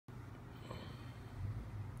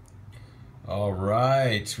All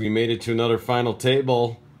right, we made it to another final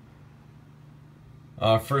table.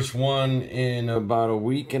 First one in about a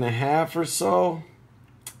week and a half or so.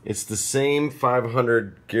 It's the same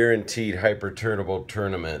 500 guaranteed hyper turbo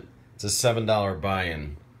tournament. It's a $7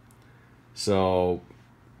 buy-in. So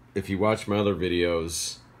if you watch my other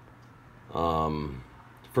videos,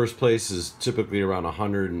 first place is typically around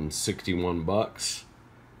 161 bucks.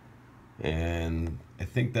 And I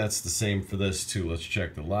think that's the same for this too. Let's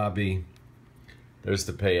check the lobby. There's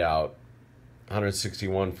the payout.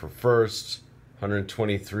 161 for first,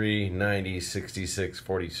 123, 90, 66,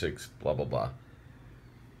 46, blah, blah, blah.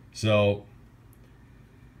 So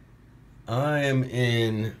I am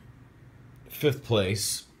in 5th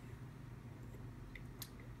place,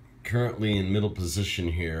 currently in middle position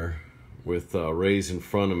here with raise in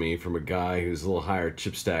front of me from a guy who's a little higher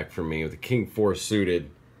chip stack from me with a King 4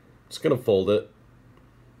 suited. Just gonna fold it.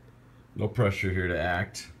 No pressure here to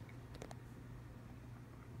act.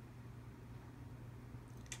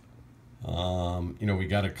 You know, we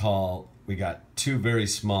got a call. We got 2 very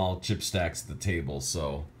small chip stacks at the table,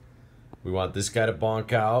 so we want this guy to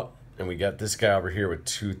bonk out, and we got this guy over here with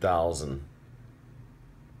 2,000.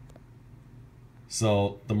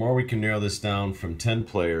 So the more we can narrow this down from 10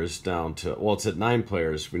 players down to, well, it's at 9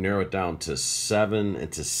 players. We narrow it down to 7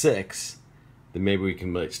 and to 6. Then maybe we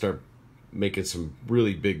can start making some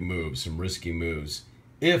really big moves, some risky moves,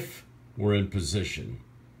 if we're in position.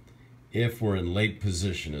 If we're in late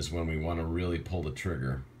position is when we want to really pull the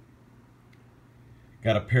trigger.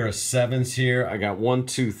 Got a pair of 7s here. I got 1,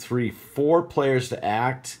 2, 3, 4 players to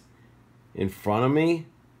act in front of me.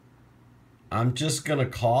 I'm just going to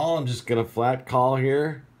call. I'm just going to flat call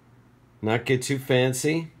here. Not get too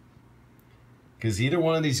fancy. Because either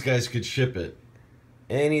one of these guys could ship it.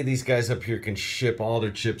 Any of these guys up here can ship all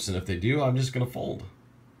their chips. And if they do, I'm just going to fold.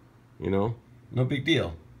 You know? No big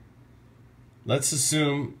deal. Let's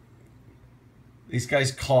assume these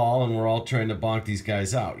guys call and we're all trying to bonk these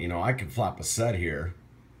guys out. You know, I could flop a set here.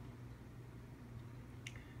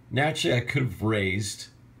 Naturally, I could have raised,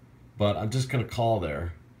 but I'm just going to call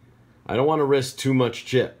there. I don't want to risk too much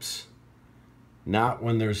chips. Not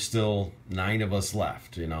when there's still 9 of us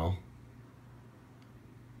left, you know.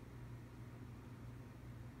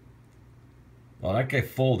 Well, that guy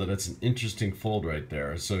folded. That's an interesting fold right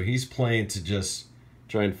there. So he's playing to just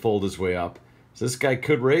try and fold his way up. So this guy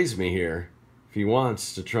could raise me here if he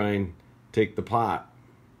wants to try and take the pot.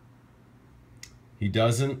 He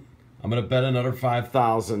doesn't. I'm going to bet another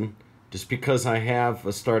 5,000 just because I have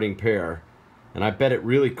a starting pair. And I bet it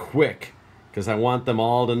really quick because I want them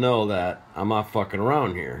all to know that I'm not fucking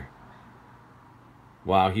around here.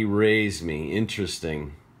 Wow, he raised me.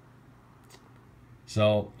 Interesting.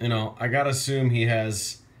 So, you know, I got to assume he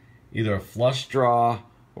has either a flush draw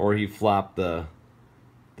or he flopped the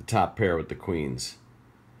top pair with the queens.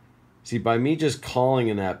 See, by me just calling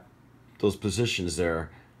in those positions there,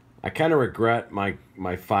 I kind of regret my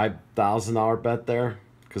 $5,000 bet there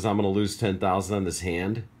because I'm going to lose 10,000 on this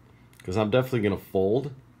hand because I'm definitely going to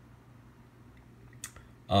fold.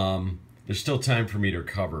 There's still time for me to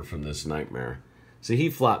recover from this nightmare. See, he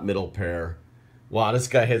flopped middle pair. Wow, this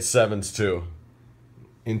guy hit 7s too.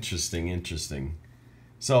 Interesting, interesting.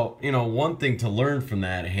 So, you know, one thing to learn from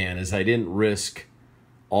that hand is I didn't risk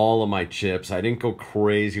all of my chips. I didn't go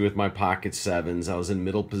crazy with my pocket 7s. I was in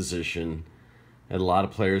middle position. Had a lot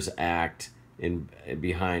of players act in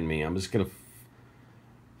behind me. I'm just gonna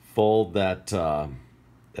fold that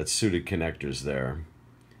that suited connectors there,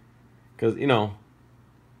 because you know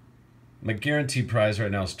my guaranteed prize right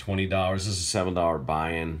now is $20. This is a $7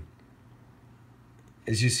 buy-in.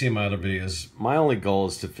 As you see in my other videos, my only goal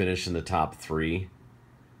is to finish in the top 3.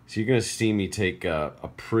 So you're gonna see me take a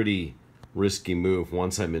pretty risky move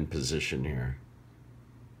once I'm in position here.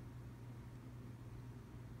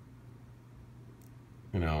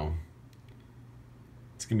 You know,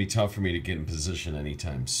 it's gonna be tough for me to get in position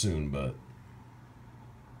anytime soon, but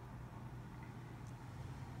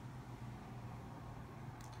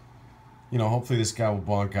you know, hopefully this guy will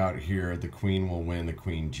bonk out here. The queen will win, the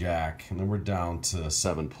queen jack, and then we're down to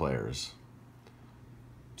 7 players,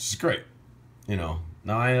 which is great. You know,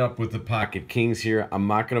 now I end up with the pocket kings here. I'm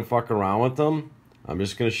not gonna fuck around with them. I'm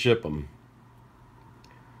just gonna ship them.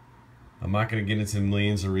 I'm not gonna get into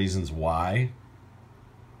millions of reasons why.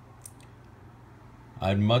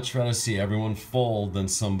 I'd much rather see everyone fold than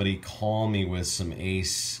somebody call me with some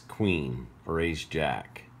ace queen or ace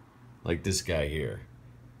jack, like this guy here.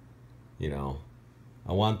 You know,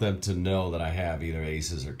 I want them to know that I have either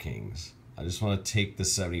aces or kings. I just want to take the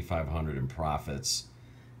 7,500 in profits.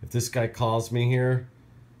 If this guy calls me here,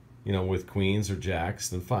 you know, with queens or jacks,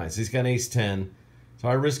 then fine. So he's got an ace 10. So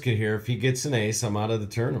I risk it here. If he gets an ace, I'm out of the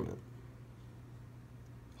tournament.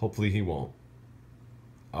 Hopefully he won't.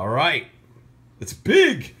 All right. It's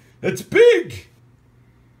big. It's big.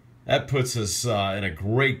 That puts us in a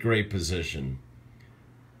great position.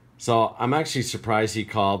 So I'm actually surprised he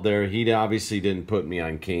called there. He obviously didn't put me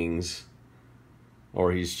on kings.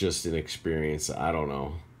 Or he's just inexperienced. I don't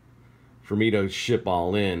know. For me to ship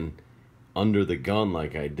all in under the gun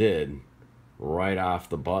like I did, right off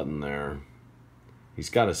the button there, he's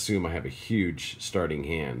got to assume I have a huge starting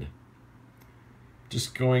hand.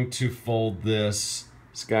 Just going to fold this.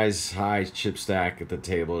 This guy's high chip stack at the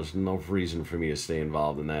table. There's no reason for me to stay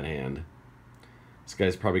involved in that hand. This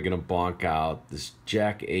guy's probably going to bonk out. This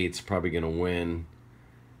Jack 8's probably going to win.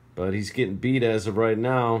 But he's getting beat as of right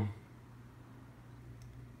now.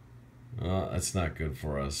 That's not good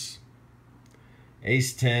for us.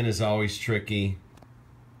 Ace 10 is always tricky.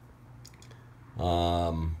 You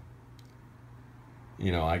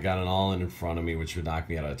know, I got an all-in front of me, which would knock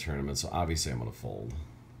me out of the tournament, so obviously I'm going to fold.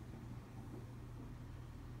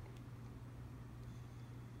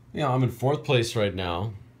 You know, I'm in 4th place right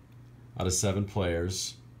now out of 7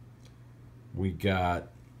 players. We got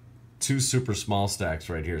 2 super small stacks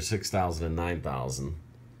right here, 6,000 and 9,000.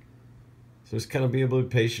 So just kind of be able to be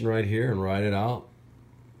patient right here and ride it out.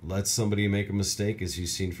 Let somebody make a mistake, as you've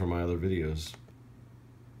seen from my other videos.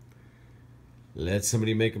 Let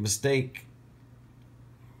somebody make a mistake.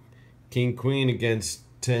 King Queen against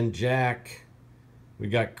 10 Jack. We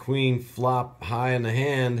got Queen flop high in the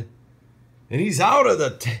hand, and he's out of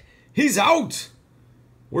the he's out.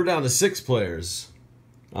 We're down to 6 players.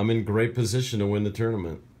 I'm in great position to win the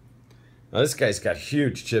tournament. Now this guy's got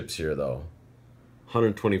huge chips here though.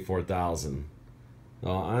 124,000.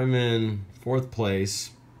 Now I'm in 4th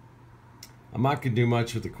place. I'm not gonna do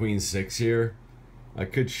much with the Queen 6 here. I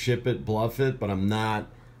could ship it, bluff it, but I'm not.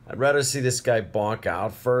 I'd rather see this guy bonk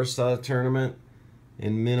out first out of the tournament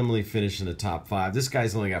and minimally finish in the top 5. This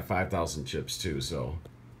guy's only got 5,000 chips too, so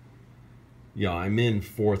yeah, I'm in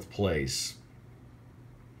 4th place.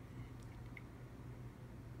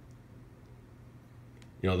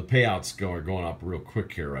 You know, the payouts are going up real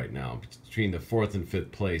quick here right now. Between the 4th and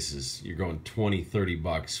 5th places, you're going 20, 30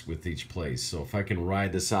 bucks with each place. So if I can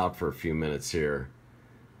ride this out for a few minutes here,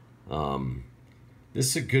 this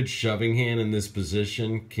is a good shoving hand in this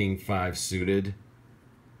position, King 5 suited.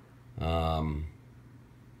 I'm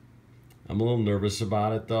a little nervous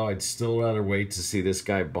about it though. I'd still rather wait to see this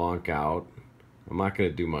guy bonk out. I'm not going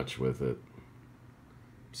to do much with it.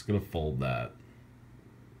 I'm just going to fold that.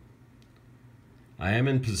 I am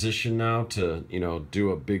in position now to, you know,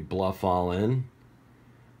 do a big bluff all in.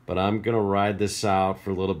 But I'm going to ride this out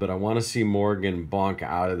for a little bit. I want to see Morgan bonk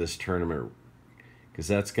out of this tournament, because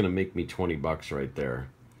that's going to make me 20 bucks right there.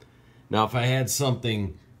 Now, if I had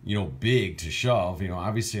something, you know, big to shove, you know,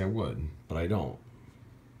 obviously I would, but I don't.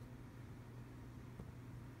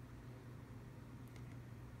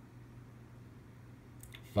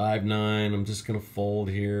 Five, 9, I'm just going to fold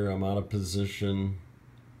here. I'm out of position.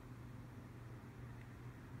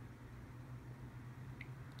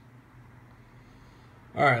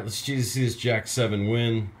 All right, let's see this Jack 7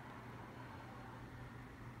 win.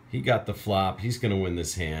 He got the flop. He's going to win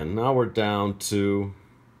this hand. Now we're down to...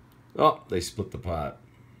 Oh, they split the pot.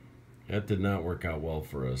 That did not work out well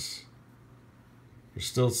for us. There's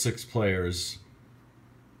still 6 players.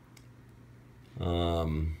 It's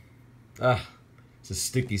a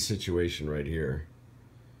sticky situation right here.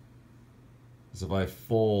 Because if I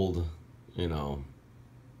fold, you know,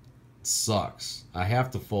 it sucks. I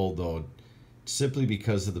have to fold, though, simply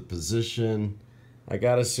because of the position. I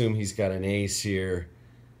got to assume he's got an ace here.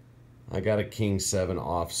 I got a King 7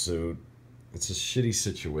 offsuit. It's a shitty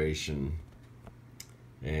situation,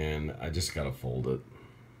 and I just got to fold it.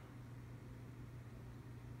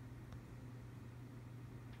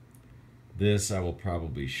 This I will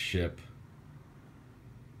probably ship.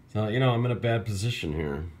 So, you know, I'm in a bad position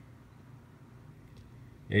here.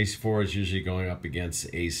 Ace 4 is usually going up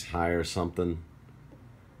against ace high or something.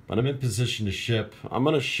 But I'm in position to ship. I'm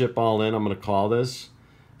going to ship all in. I'm going to call this.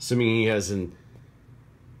 Assuming he hasn't...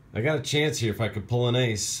 I got a chance here if I could pull an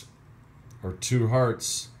ace. Or 2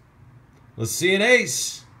 hearts. Let's see an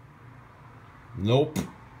ace. Nope.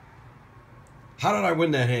 How did I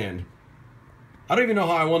win that hand? I don't even know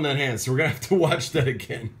how I won that hand, so we're going to have to watch that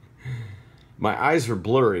again. My eyes are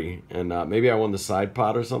blurry, and maybe I won the side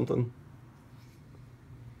pot or something.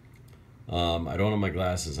 I don't have my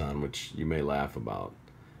glasses on, which you may laugh about.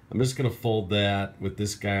 I'm just going to fold that with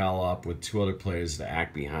this guy all up with 2 other players to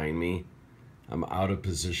act behind me. I'm out of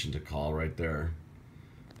position to call right there.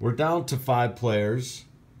 We're down to 5 players.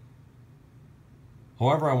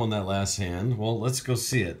 However, I won that last hand. Well, let's go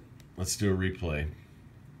see it. Let's do a replay.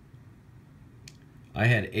 I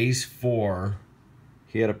had ace 4.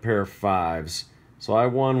 He had a pair of 5s. So I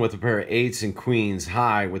won with a pair of 8s and queens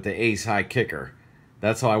high with the ace high kicker.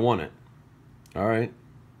 That's how I won it. All right.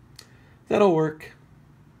 That'll work.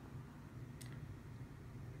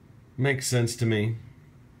 Makes sense to me.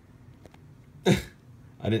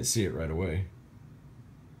 I didn't see it right away.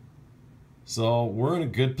 So we're in a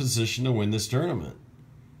good position to win this tournament.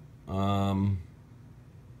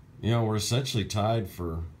 You know, we're essentially tied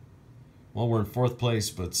for, well, we're in 4th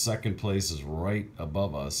place, but 2nd place is right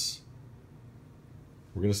above us.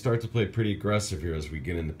 We're going to start to play pretty aggressive here as we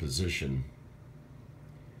get into position.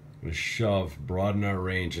 I'm going to shove, broaden our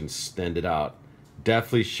range, and extend it out.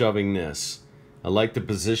 Definitely shoving this. I like the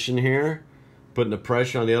position here. Putting the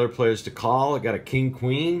pressure on the other players to call. I got a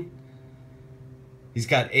king-queen. He's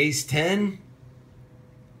got ace-10.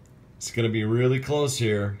 It's going to be really close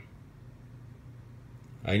here.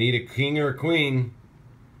 I need a king or a queen.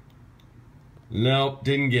 Nope,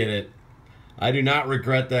 didn't get it. I do not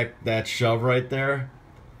regret that shove right there.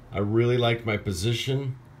 I really liked my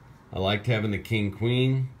position. I liked having the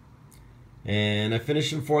king-queen. And I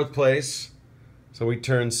finished in 4th place. So we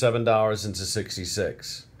turned $7 into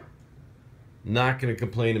 66. Not going to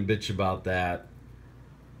complain and bitch about that.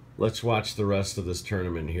 Let's watch the rest of this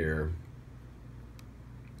tournament here.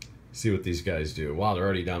 See what these guys do. Wow, they're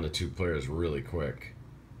already down to 2 players really quick.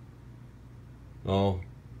 Oh,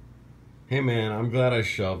 hey man, I'm glad I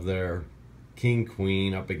shoved there. King,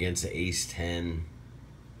 queen up against the ace-10.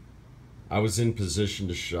 I was in position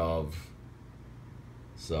to shove.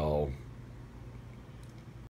 So,